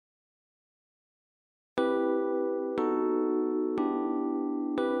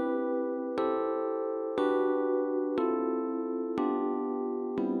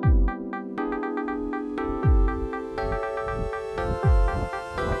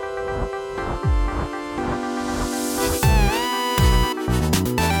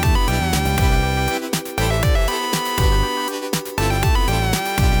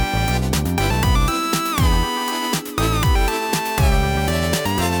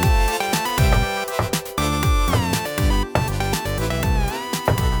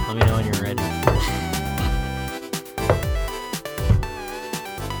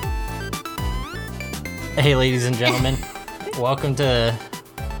Hey, ladies and gentlemen, welcome to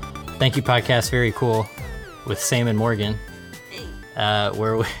Thank You Podcast Very Cool with Sam and Morgan,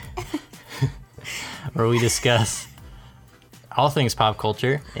 where we discuss all things pop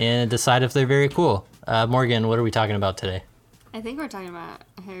culture and decide if they're very cool. Morgan, what are we talking about today? I think we're talking about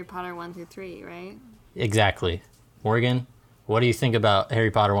Harry Potter 1 through 3, right? Exactly. Morgan, what do you think about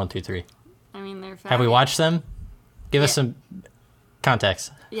Harry Potter 1 through 3? I mean, they're fabulous. Have we watched them? Give us some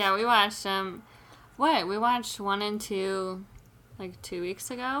context. Yeah, we watched them. We watched 1 and 2 like 2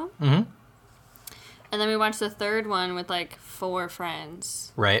 weeks ago. Mm-hmm. And then we watched the third one with like 4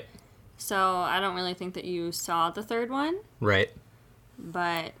 friends. Right. So I don't really think that you saw the third one. Right.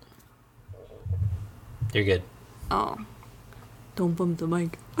 But... You're good. Oh. Don't bump the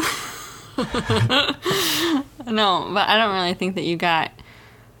mic. No, but I don't really think that you got...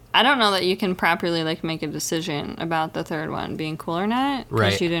 I don't know that you can properly like make a decision about the third one being cool or not. Right.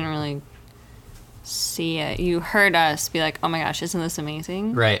 Because you didn't really see it. You heard us be like, oh my gosh, isn't this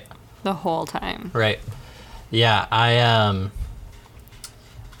amazing? Right. The whole time. Right. Yeah,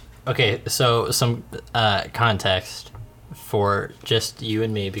 Okay, so some context for just you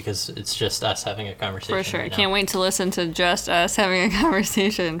and me, because it's just us having a conversation. For sure. Right now. Can't wait to listen to just us having a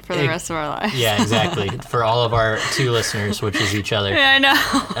conversation for the rest of our lives. Yeah, exactly. For all of our 2 listeners, which is each other. Yeah,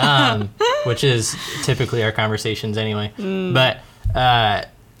 I know. Which is typically our conversations anyway. But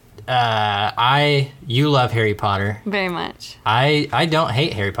you love Harry Potter. Very much. I don't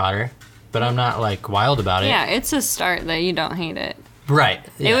hate Harry Potter, but I'm not like wild about it. Yeah, it's a start that you don't hate it. Right.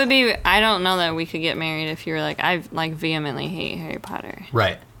 Yeah. It would be, I don't know that we could get married if you were like, I like vehemently hate Harry Potter.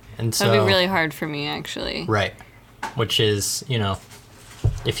 Right. And so that would be really hard for me, actually. Right. Which is,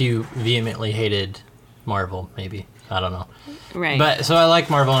 if you vehemently hated Marvel, maybe. I don't know. Right. But so I like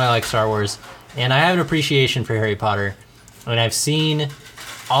Marvel and I like Star Wars, and I have an appreciation for Harry Potter, and I've seen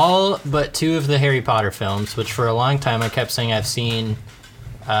all but 2 of the Harry Potter films, which for a long time I kept saying I've seen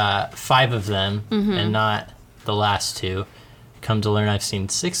 5 of them and not the last 2. Come to learn I've seen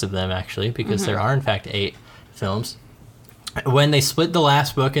 6 of them, actually, because there are, in fact, 8 films. When they split the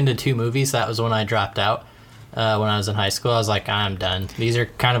last book into 2 movies, that was when I dropped out. When I was in high school, I was like, I'm done. These are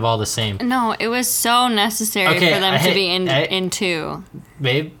kind of all the same. No, it was so necessary for them to be in 2.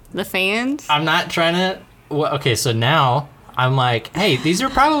 Babe? The fans? I'm not trying to... Okay, so now I'm like, hey, these are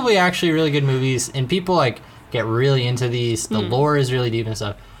probably actually really good movies, and people, like, get really into these. The lore is really deep and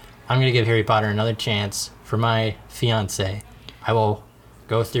stuff. I'm going to give Harry Potter another chance for my fiancé. I will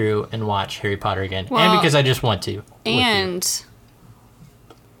go through and watch Harry Potter again. Well, and because I just want to. And,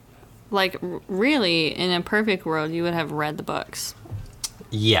 like, really, in a perfect world, you would have read the books.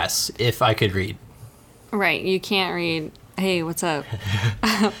 Yes, if I could read. Right, you can't read, hey, what's up?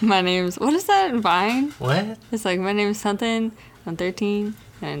 My name's, what is that, Vine? What? It's like, my name's something, I'm 13,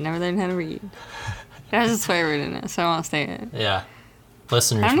 and I never learned how to read. It has a swear word in it, so I won't say it. Yeah.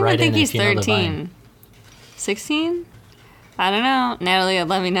 Listeners, I don't even write think in he's if you know the 13. Vine. 16? I don't know. Natalie,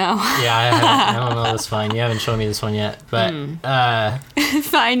 let me know. Yeah, I don't know this Vine. You haven't shown me this one yet. But,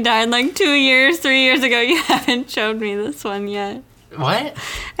 Vine died like 2 years, 3 years ago. You haven't showed me this one yet. What?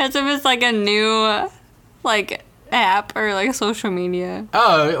 As if it's like a new, like, app or like social media.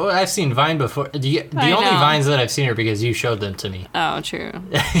 Oh, well, I've seen Vine before. The only Vines that I've seen are because you showed them to me. Oh, true.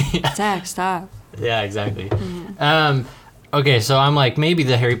 Yeah. Zach, stop. Yeah, exactly. Okay, so I'm like, maybe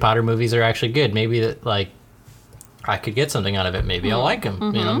the Harry Potter movies are actually good. Maybe that, like, I could get something out of it. Maybe I'll like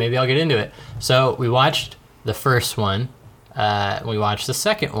them. Maybe I'll get into it. So we watched the first one. We watched the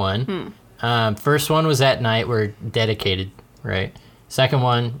second one. First one was at night. We're dedicated, right? Second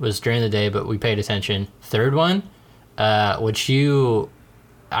one was during the day, but we paid attention. Third one, which don't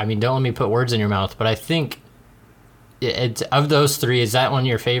let me put words in your mouth, but I think it's of those 3, is that one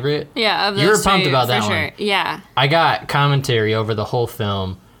your favorite? Yeah, of those 3. You were pumped about that sure. one. Yeah. I got commentary over the whole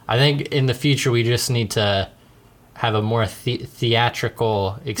film. I think in the future we just need to have a more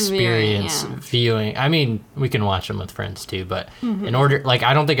theatrical experience viewing. I mean, we can watch them with friends too, but in order, like,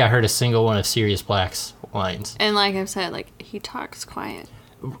 I don't think I heard a single one of Sirius Black's lines. And like I've said, like, he talks quiet.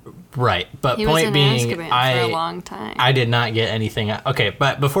 Right, but he point was in being, Azkaban for a long time. I did not get anything. Okay,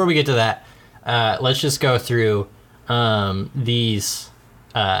 but before we get to that, let's just go through these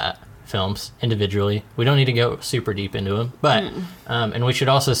films individually. We don't need to go super deep into them, but and we should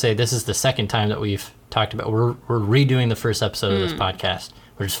also say this is the second time that we've talked about. We're redoing the first episode of this podcast,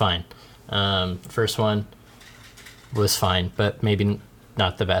 which is fine. First one was fine, but maybe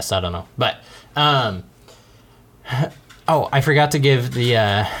not the best. I don't know, but I forgot to give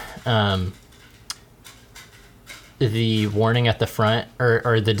the warning at the front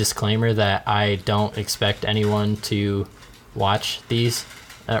or the disclaimer that I don't expect anyone to watch these.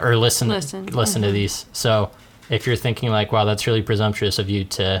 or listen to these. So if you're thinking like, wow, that's really presumptuous of you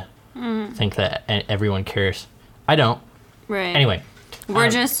to think that everyone cares, I don't. Right. Anyway, we're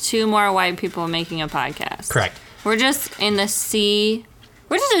just two more white people making a podcast. Correct. We're just in the sea.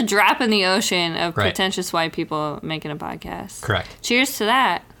 We're just a drop in the ocean of Right. pretentious white people making a podcast. Correct. Cheers to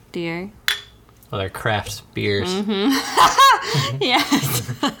that, dear. Well, they're craft beers.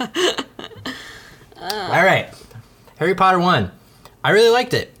 Yes. All right. Harry Potter 1. I really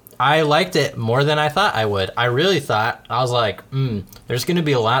liked it. I liked it more than I thought I would. I really thought, I was like, there's going to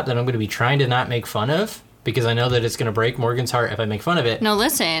be a lot that I'm going to be trying to not make fun of because I know that it's going to break Morgan's heart if I make fun of it. No,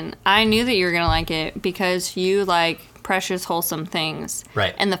 listen. I knew that you were going to like it because you like precious, wholesome things.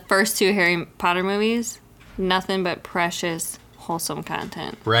 Right. And the first two Harry Potter movies, nothing but precious, wholesome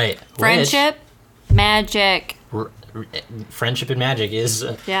content. Right. Friendship, magic. Friendship and magic is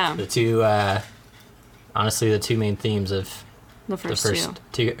the two, honestly, the two main themes of The first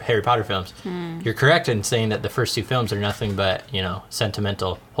two Harry Potter films. You're correct in saying that the first two films are nothing but,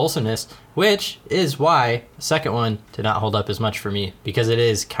 sentimental wholesomeness, which is why the second one did not hold up as much for me, because it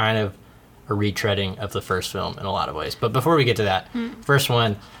is kind of a retreading of the first film in a lot of ways. But before we get to that, first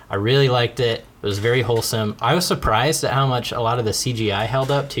one, I really liked it. It was very wholesome. I was surprised at how much a lot of the CGI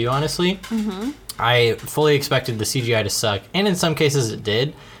held up, too, honestly. I fully expected the CGI to suck, and in some cases it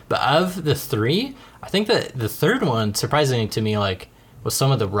did. But of the three, I think that the third one, surprisingly to me, like, was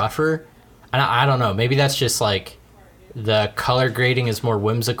some of the rougher. And I don't know, maybe that's just like the color grading is more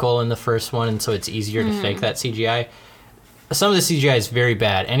whimsical in the first one, and so it's easier to fake that CGI. Some of the CGI is very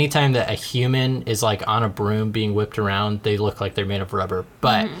bad. Anytime that a human is like on a broom being whipped around, they look like they're made of rubber.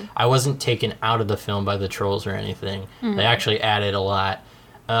 But I wasn't taken out of the film by the trolls or anything. They actually added a lot.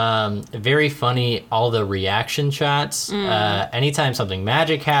 Very funny, all the reaction shots. Anytime something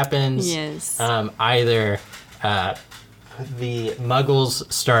magic happens, either the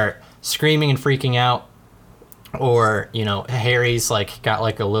muggles start screaming and freaking out, or, Harry's like got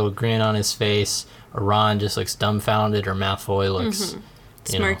like a little grin on his face, or Ron just looks dumbfounded, or Malfoy looks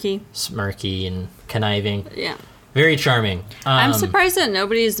smirky and conniving. Yeah. Very charming. I'm surprised that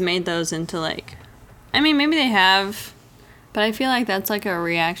nobody's made those into like, I mean, maybe they have, but I feel like that's like a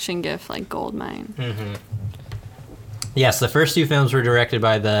reaction GIF, like goldmine. Yes, the first two films were directed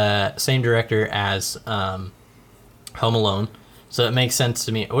by the same director as Home Alone, so it makes sense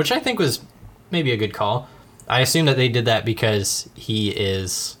to me, which I think was maybe a good call. I assume that they did that because he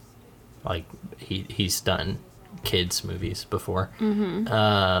is, like, he's done kids' movies before. And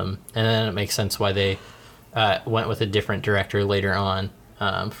then it makes sense why they went with a different director later on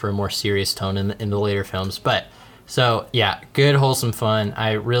for a more serious tone in the later films. But, so, yeah, good, wholesome fun.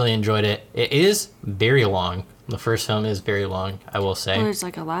 I really enjoyed it. It is very long. The first film is very long, I will say. Well, there's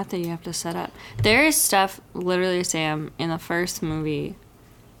like a lot that you have to set up. There is stuff, literally, Sam, in the first movie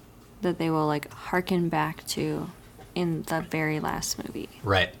that they will like harken back to in the very last movie.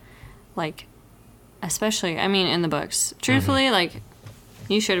 Right. Like, especially, I mean, in the books. Truthfully, like,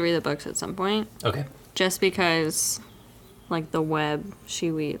 you should read the books at some point. Okay. Just because, like, the web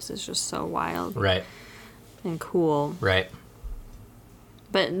she weaves is just so wild. Right. And cool. Right.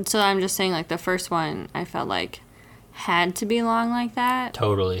 But, so I'm just saying, like, the first one, I felt like had to be long like that.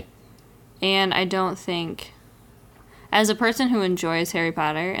 Totally. And I don't think, as a person who enjoys Harry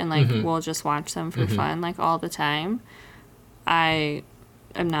Potter and, like, will just watch them for fun, like, all the time, I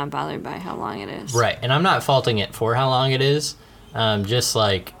am not bothered by how long it is. Right. And I'm not faulting it for how long it is. Just,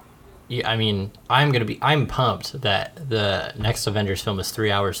 like, I mean, I'm pumped that the next Avengers film is 3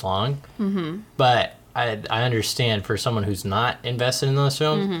 hours long. But I understand for someone who's not invested in those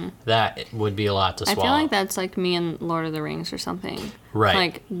films, that would be a lot to swallow. I feel like that's like me and Lord of the Rings or something. Right.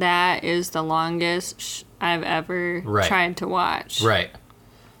 Like, that is the longest I've ever tried to watch. Right.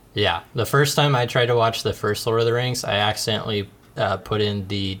 Yeah. The first time I tried to watch the first Lord of the Rings, I accidentally put in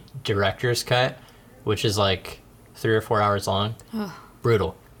the director's cut, which is like 3 or 4 hours long.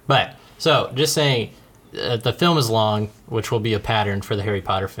 Brutal. But, so, just saying, the film is long, which will be a pattern for the Harry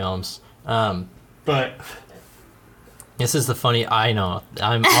Potter films. But this is the funny, I know,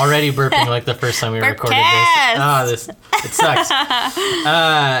 I'm already burping like the first time we recorded this. It sucks.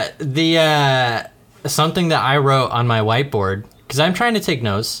 Something that I wrote on my whiteboard, because I'm trying to take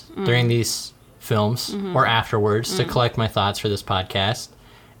notes during these films or afterwards to collect my thoughts for this podcast.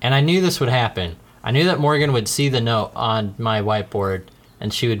 And I knew this would happen. I knew that Morgan would see the note on my whiteboard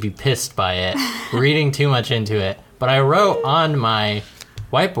and she would be pissed by it, reading too much into it. But I wrote on my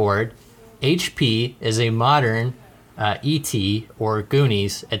whiteboard, HP is a modern E.T. or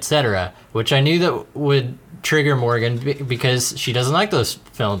Goonies, etc., which I knew that would trigger Morgan because she doesn't like those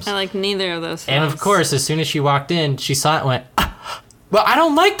films. I like neither of those films. And of course, as soon as she walked in, she saw it and went, But I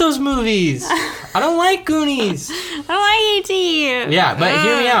don't like those movies. I don't like Goonies. I don't like E.T. Yeah, but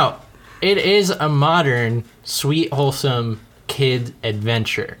hear me out. It is a modern, sweet, wholesome kid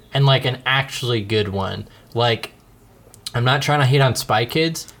adventure. And, like, an actually good one. Like, I'm not trying to hate on Spy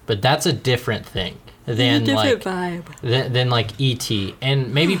Kids, but that's a different thing than, vibe. Than like E.T.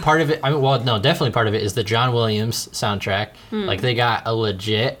 And maybe part of it, definitely part of it is the John Williams soundtrack. Like, they got a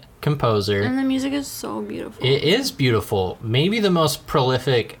legit composer. And the music is so beautiful. It is beautiful. Maybe the most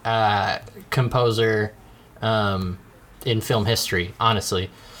prolific composer in film history,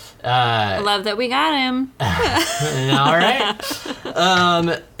 honestly. I love that we got him. All right.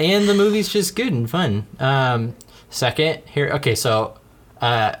 And the movie's just good and fun. Second, here. Okay, so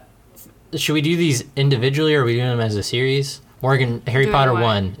should we do these individually or are we doing them as a series? Morgan, Harry Potter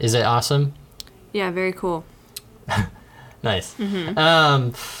 1. Is it awesome? Yeah, very cool. Nice.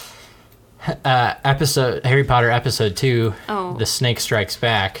 Harry Potter episode 2. Oh. The Snake Strikes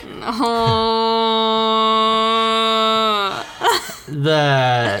Back. Oh.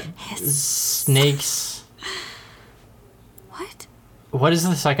 The snakes. What is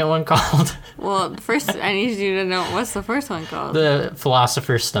the second one called? Well, first I need you to know what's the first one called. The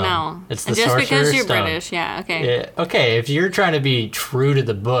Philosopher's Stone. No, it's the just Sorcerer's because you're Stone. British. Yeah, okay. Yeah, okay, if you're trying to be true to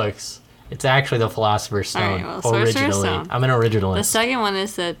the books, it's actually the Philosopher's Stone. All right, well, Sorcerer's originally, Stone. I'm an originalist. The second one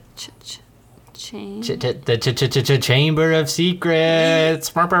is the Chamber of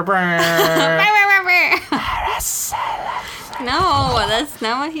Secrets. No, that's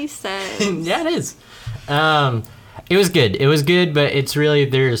not what he said. Yeah, it is. It was good. It was good, but it's really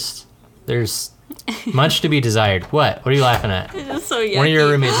there's much to be desired. What? What are you laughing at? It's just so yucky. One of your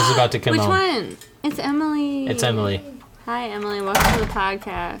roommates is about to come Which home. one? It's Emily. It's Emily. Hi, Emily. Welcome to the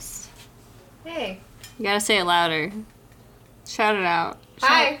podcast. Hey. You gotta say it louder. Shout it out.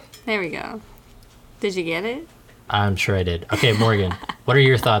 Hi. There we go. Did you get it? I'm sure I did. Okay, Morgan, what are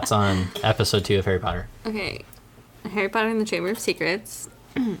your thoughts on episode 2 of Harry Potter? Okay. Harry Potter and the Chamber of Secrets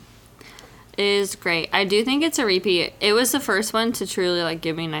is great. I do think it's a repeat. It was the first one to truly like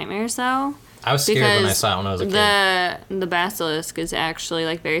give me nightmares though. I was scared when I saw it when I was a kid. The basilisk is actually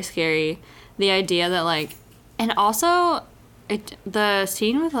like very scary. The idea that like, and also the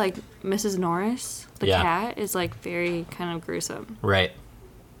scene with like Mrs. Norris, the cat, is like very kind of gruesome. Right.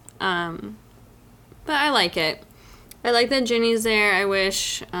 But I like it. I like that Ginny's there. I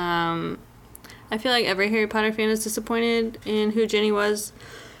wish. I feel like every Harry Potter fan is disappointed in who Ginny was.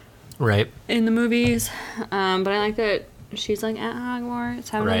 Right. In the movies. But I like that she's like at Hogwarts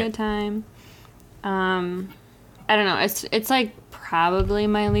having a good time. I don't know. It's like probably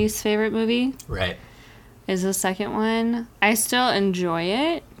my least favorite movie. Right. Is the second one. I still enjoy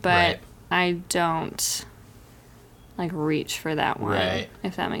it, but I don't like reach for that one. Right.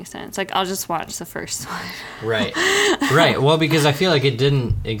 If that makes sense. Like I'll just watch the first one. Right. Right. Well, because I feel like it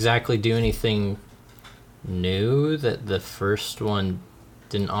didn't exactly do anything new that the first one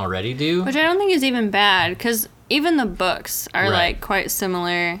didn't already do. Which I don't think is even bad, because even the books are like quite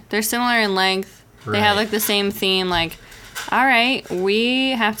similar. They're similar in length. They have like the same theme. Like, all right,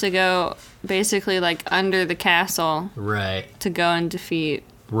 we have to go basically like under the castle. Right. To go and defeat.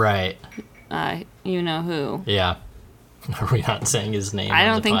 Right. You know who. Yeah. Are we not saying his name? I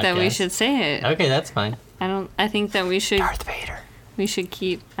don't think that we should say it. Okay, that's fine. I think that we should. Darth Vader. We should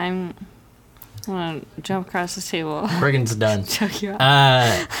keep. I want to jump across the table. Morgan's done. Choke you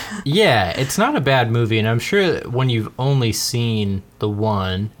out. Yeah, it's not a bad movie, and I'm sure that when you've only seen the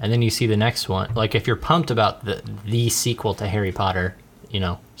one, and then you see the next one, like if you're pumped about the sequel to Harry Potter, you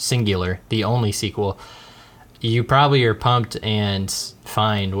know, singular, the only sequel, you probably are pumped and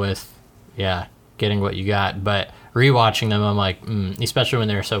fine with, getting what you got. But rewatching them, I'm like, especially when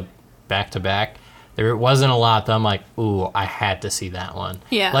they're so back to back. There wasn't a lot that I'm like, ooh, I had to see that one.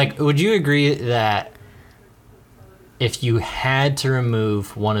 Yeah. Like, would you agree that if you had to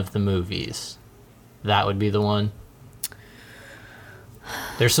remove one of the movies, that would be the one?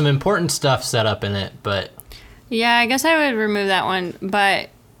 There's some important stuff set up in it, but... Yeah, I guess I would remove that one, but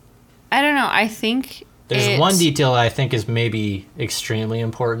I don't know. I think there's one detail that I think is maybe extremely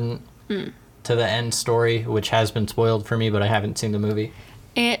important to the end story, which has been spoiled for me, but I haven't seen the movie.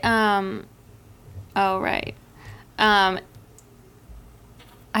 Oh, right. I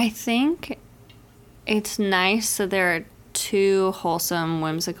think it's nice that there are two wholesome,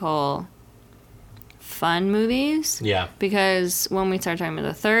 whimsical, fun movies. Yeah. Because when we start talking about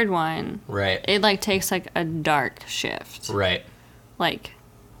the third one, it like takes like a dark shift. Right. Like,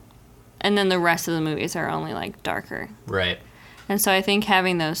 and then the rest of the movies are only like darker. Right. And so I think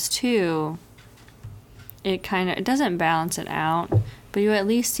having those two, it doesn't balance it out, but you at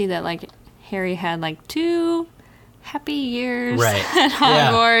least see that like Harry had like two happy years Right. at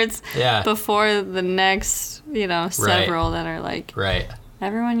Hogwarts Yeah. before the next, several that are like, Right.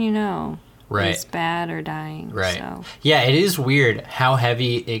 everyone you know Right. is bad or dying. Right. So. Yeah, it is weird how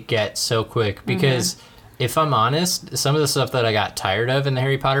heavy it gets so quick because if I'm honest, some of the stuff that I got tired of in the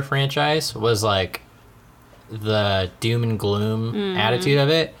Harry Potter franchise was like the doom and gloom attitude of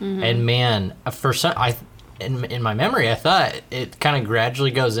it. And man, for some in my memory, I thought it kind of gradually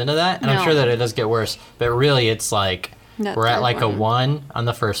goes into that, and I'm sure that it does get worse. But really, it's like we're at like a 1 on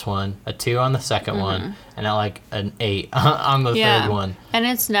the first one, a 2 on the second one, and at like an 8 on the third one. And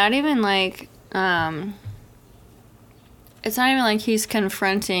it's not even like he's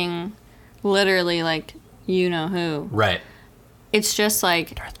confronting literally like you know who. Right. It's just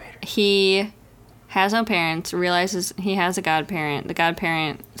like Darth Vader. He has no parents, realizes he has a godparent. The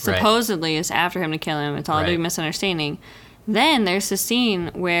godparent supposedly is after him to kill him. It's all a big misunderstanding. Then there's the scene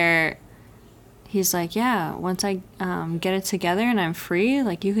where he's like, yeah, once I get it together and I'm free,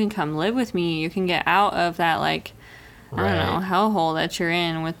 like, you can come live with me. You can get out of that, like, I don't know, hellhole that you're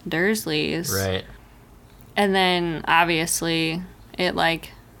in with Dursleys. Right. And then, obviously, it,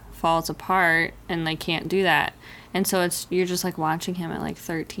 like, falls apart and they can't do that. And so you're just like watching him at like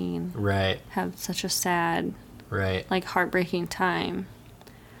 13. Right. Have such a sad, like heartbreaking time.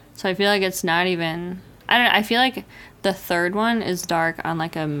 So I feel like it's not even, I feel like the third one is dark on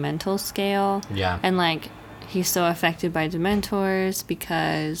like a mental scale. Yeah. And like he's so affected by Dementors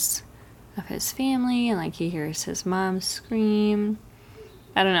because of his family and like he hears his mom scream.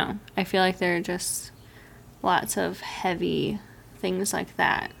 I don't know. I feel like there are just lots of heavy things like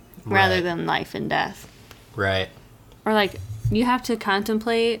that rather than life and death. Right. Or, like, you have to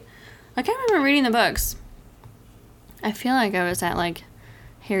contemplate. Like, I remember reading the books. I feel like I was at, like,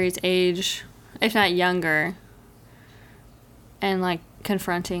 Harry's age, if not younger. And, like,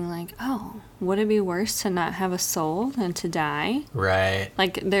 confronting, like, oh, would it be worse to not have a soul than to die? Right.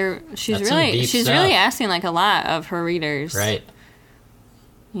 Like, she's That's really asking, like, a lot of her readers. Right.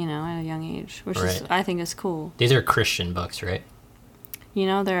 You know, at a young age, which is, I think is cool. These are Christian books, right? You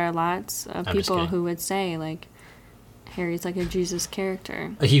know, there are lots of people who would say, like, Harry's like a Jesus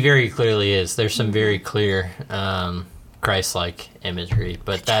character. He very clearly is. There's some very clear Christ-like imagery,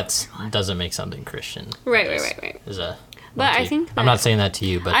 but that doesn't make something Christian. Right. But I think I'm not saying that to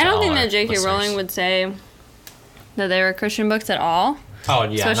you, but I don't think that J.K. Rowling would say that they were Christian books at all. Oh,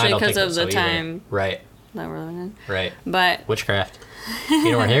 yeah. Especially because of the time that we're living in. Right. But witchcraft.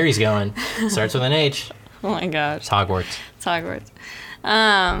 You know where Harry's going. Starts with an H. Oh my gosh. It's Hogwarts.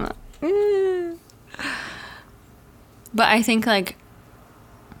 But I think, like,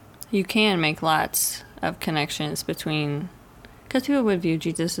 you can make lots of connections between... Because people would view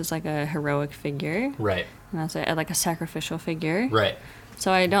Jesus as, like, a heroic figure. Right. And that's like a sacrificial figure. Right.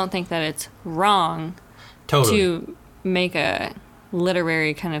 So I don't think that it's wrong to make a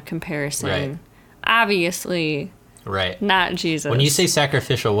literary kind of comparison. Right. Obviously, not Jesus. When you say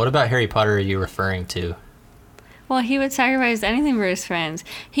sacrificial, what about Harry Potter are you referring to? Well, he would sacrifice anything for his friends.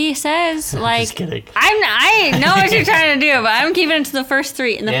 He says, like... Just kidding. I know what you're trying to do, but I'm keeping it to the first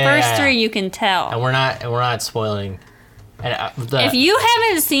three. In the first three, you can tell. And we're not spoiling... if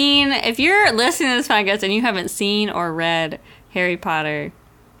you're listening to this podcast and you haven't seen or read Harry Potter,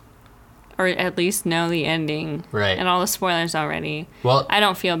 or at least know the ending, and all the spoilers already, well, I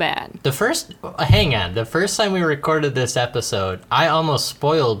don't feel bad. The first time we recorded this episode, I almost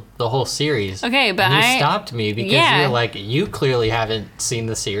spoiled the whole series. Okay, but you stopped me because you were like, you clearly haven't seen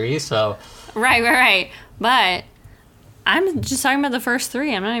the series, so... Right. But I'm just talking about the first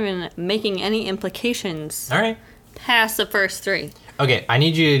three. I'm not even making any implications. All right. Past the first three. Okay, I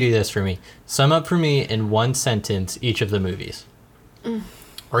need you to do this for me. Sum up for me in one sentence each of the movies.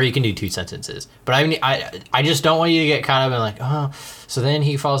 Or you can do 2 sentences. But I just don't want you to get caught up in like, oh, so then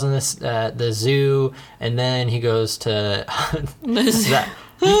he falls in this the zoo, and then he goes to...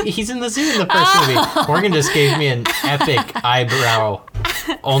 he's in the zoo in the first movie. Morgan just gave me an epic eyebrow,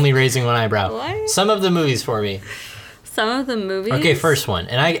 only raising one eyebrow. What? Some of the movies for me. Some of the movies? Okay, first one.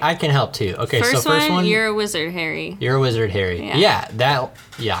 And I can help too. Okay, first one... You're a wizard, Harry. You're a wizard, Harry. Yeah.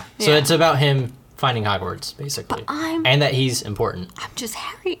 So it's about him finding Hogwarts, basically. And that he's important. I'm just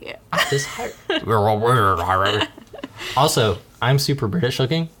Harry. You're a wizard, Harry. Also, I'm super British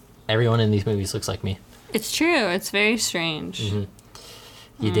looking. Everyone in these movies looks like me. It's true. It's very strange.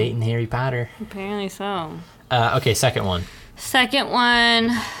 Mm-hmm. You dating Harry Potter? Apparently so. Okay, second one.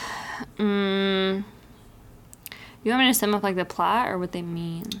 You want me to sum up, like, the plot or what they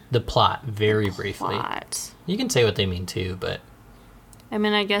mean? The plot, very briefly. You can say what they mean, too, but... I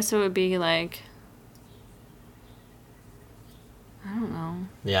mean, I guess it would be, like... I don't know.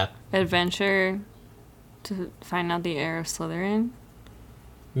 Yeah. Adventure. to find out the heir of Slytherin.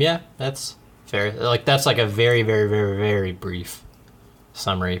 Yeah, that's fair. Like that's like a very, very, very, very brief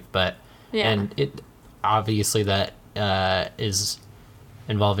summary, but and it obviously that is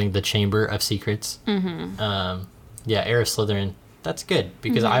involving the Chamber of Secrets. Mm-hmm. Yeah, heir of Slytherin. That's good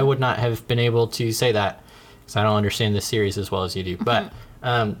because I would not have been able to say that because I don't understand this series as well as you do. But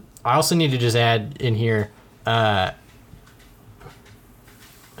I also need to just add in here. Gosh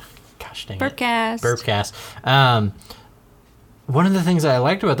dang Burpcast. it. Burpcast. One of the things that I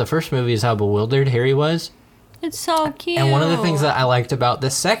liked about the first movie is how bewildered Harry was. It's so cute. And one of the things that I liked about the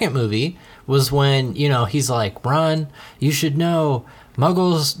second movie was when, you know, he's like, Ron, you should know,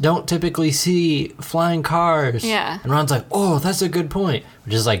 Muggles don't typically see flying cars. Yeah. And Ron's like, oh, that's a good point.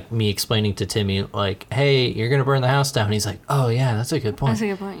 Which is like me explaining to Timmy, like, hey, you're going to burn the house down. And he's like, oh, yeah, that's a good point. That's a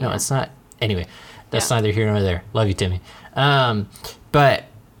good point, No, yeah. it's not. Anyway, that's neither here nor there. Love you, Timmy. But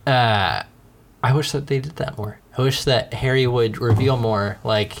I wish that they did that more. I wish that Harry would reveal more,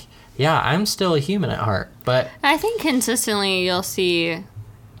 like, yeah, I'm still a human at heart, but... I think consistently you'll see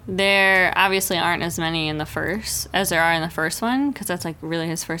there obviously aren't as many in the first as there are in the first one, because that's, like, really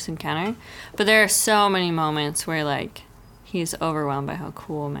his first encounter. But there are so many moments where, like, he's overwhelmed by how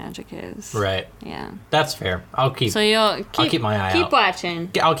cool magic is. Right. Yeah. That's fair. I'll keep my eye out. Keep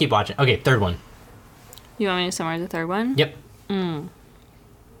watching. I'll keep watching. Okay, third one. You want me to summarize the third one? Yep.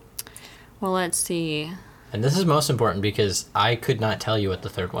 Well, let's see. And this is most important because I could not tell you what the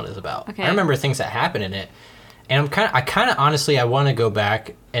third one is about. Okay. I remember things that happen in it, and I kind of honestly, I want to go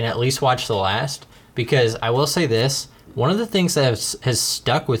back and at least watch the last because I will say this: one of the things that has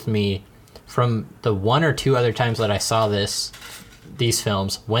stuck with me from the one or two other times that I saw these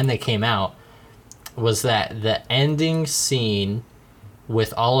films when they came out was that the ending scene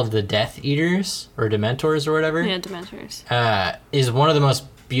with all of the Death Eaters or Dementors or whatever. Yeah, Dementors. Is one of the most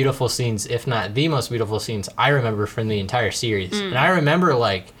beautiful scenes, if not the most beautiful scenes I remember from the entire series. And I remember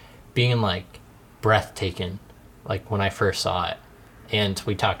like being like breathtaking like when I first saw it. And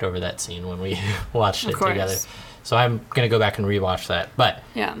we talked over that scene when we watched it together. So I'm going to go back and rewatch that. But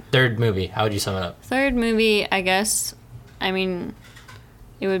third movie, how would you sum it up? Third movie, I guess, I mean,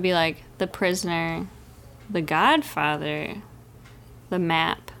 it would be like The Prisoner, The Godfather, The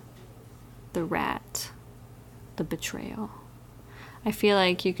Map, The Rat, The Betrayal. I feel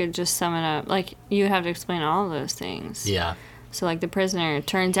like you could just sum it up. Like, you would have to explain all of those things. Yeah. So, like, The Prisoner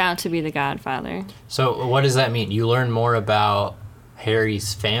turns out to be the Godfather. So, what does that mean? You learn more about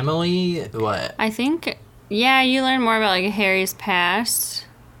Harry's family? What? I think, yeah, you learn more about, like, Harry's past.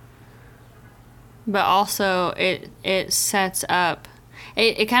 But also, it sets up...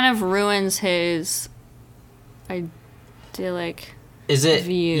 It kind of ruins his idyllic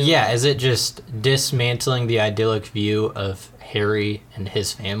view. Yeah, is it just dismantling the idyllic view of Harry and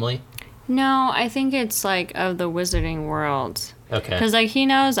his family? No, I think it's like of the wizarding world. Okay. Because like he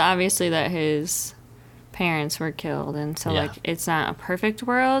knows obviously that his parents were killed, and so like it's not a perfect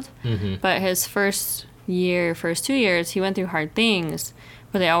world. Mm-hmm. But his first 2 years, he went through hard things,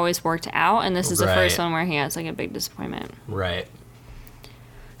 but they always worked out. And this is the first one where he has like a big disappointment. Right.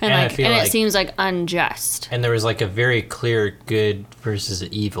 And it seems like unjust. And there was like a very clear good versus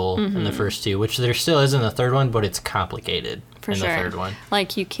evil in the first two, which there still is in the third one, but it's complicated the third one.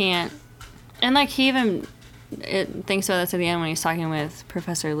 Like you can't, and like he even thinks about this at the end when he's talking with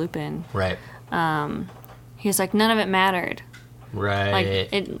Professor Lupin. Right. He's like, none of it mattered. Right.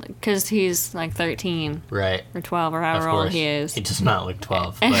 Like because he's like 13. Right. Or 12 or however old he is. He does not look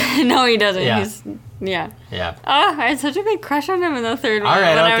 12. But no, he doesn't. Yeah. Yeah. Oh, I had such a big crush on him in the third one. All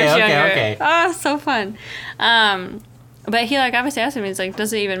right, when I was younger. Okay. Oh, so fun. But he like obviously asked him, he's like,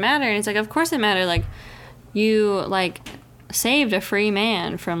 does it even matter? And he's like, of course it mattered. Like, you like saved a free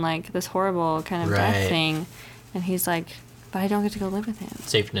man from like this horrible kind of death thing. And he's like, but I don't get to go live with him.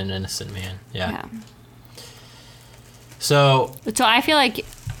 Saved an innocent man. Yeah. So I feel like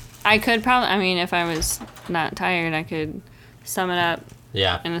I could probably, I mean, if I was not tired, I could sum it up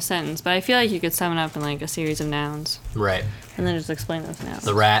in a sentence. But I feel like you could sum it up in like a series of nouns. Right. And then just explain those nouns.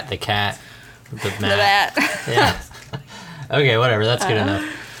 The rat, the cat, the mat. The bat. Yeah. Okay, whatever. That's good enough.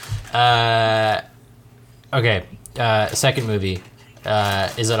 Okay. Second movie.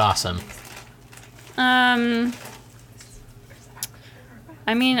 Is it awesome?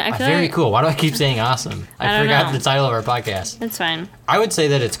 I mean, I feel very like... cool. Why do I keep saying awesome? I forgot the title of our podcast. It's fine. I would say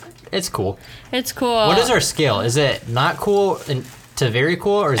that it's cool. It's cool. What is our scale? Is it not cool to very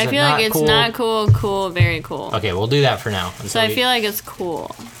cool, or is it not cool? I feel like it's not cool, very cool. Okay, we'll do that for now. So I feel like it's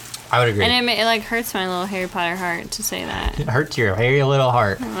cool. I would agree. And it like hurts my little Harry Potter heart to say that. It hurts your hairy little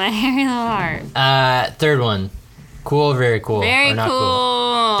heart. My hairy little heart. Third one. Cool, very cool. Very or not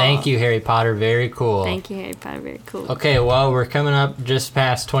cool. Thank you, Harry Potter. Very cool. Thank you, Harry Potter. Very cool. Okay, well, we're coming up just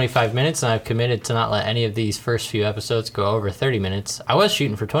past 25 minutes, and I've committed to not let any of these first few episodes go over 30 minutes. I was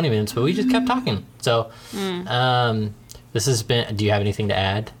shooting for 20 minutes, but we just kept talking. So, this has been... Do you have anything to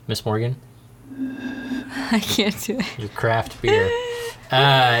add, Miss Morgan? I can't do it. Your craft beer.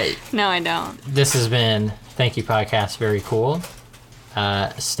 No, I don't. This has been Thank You Podcast Very Cool.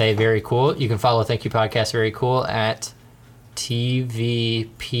 Stay very cool. You can follow Thank You Podcast Very Cool at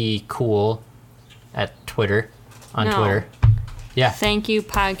TVP Cool at Twitter. Twitter. Yeah. Thank You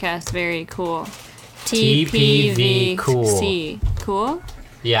Podcast Very Cool. TPV Cool. C. Cool?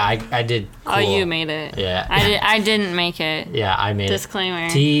 Yeah, I did cool. Oh, you made it. Yeah. I didn't make it. Yeah, I made Disclaimer.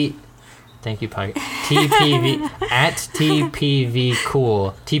 it. Thank you, Podcast. TPV at TPV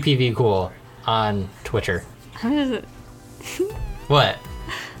Cool. TPV Cool on Twitter. What?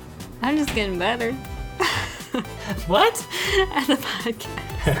 I'm just getting better. What? At the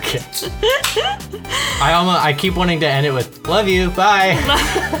podcast. Okay. I keep wanting to end it with "Love you, bye."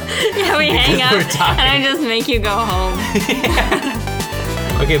 Yeah, we hang Because up, we're talking. and I just make you go home.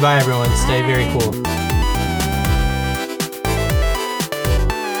 Okay, bye everyone. Stay very cool.